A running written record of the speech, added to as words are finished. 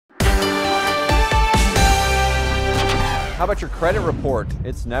How about your credit report?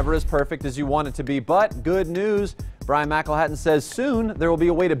 It's never as perfect as you want it to be, but good news. Brien McElhatten says soon there will be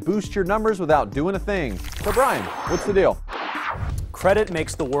a way to boost your numbers without doing a thing. So Brien, what's the deal? Credit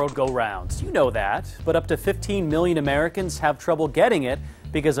makes the world go round. You know that. But up to 15 million Americans have trouble getting it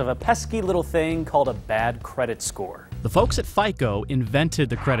because of a pesky little thing called a bad credit score. The folks at FICO invented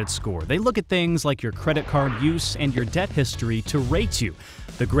the credit score. They look at things like your credit card use and your debt history to rate you.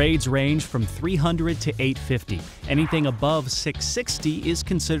 The grades range from 300 to 850. Anything above 660 is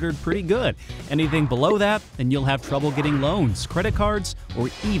considered pretty good. Anything below that, and you'll have trouble getting loans, credit cards, or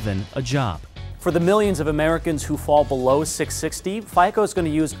even a job. For the millions of Americans who fall below 660, FICO is going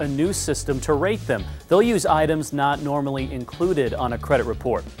to use a new system to rate them. They'll use items not normally included on a credit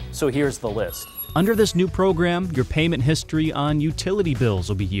report. So here's the list. Under this new program, your payment history on utility bills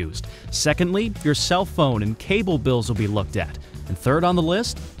will be used. Secondly, your cell phone and cable bills will be looked at. And third on the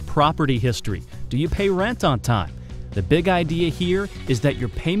list, property history. Do you pay rent on time? The big idea here is that your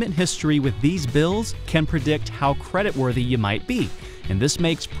payment history with these bills can predict how creditworthy you might be. And this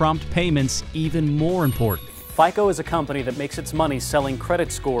makes prompt payments even more important. FICO is a company that makes its money selling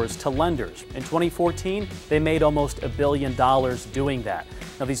credit scores to lenders. In 2014, they made almost $1 billion doing that.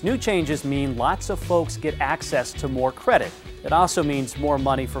 Now, these new changes mean lots of folks get access to more credit. It also means more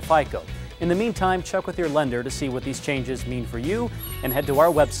money for FICO. In the meantime, check with your lender to see what these changes mean for you and head to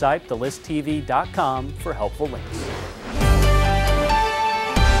our website, thelisttv.com, for helpful links.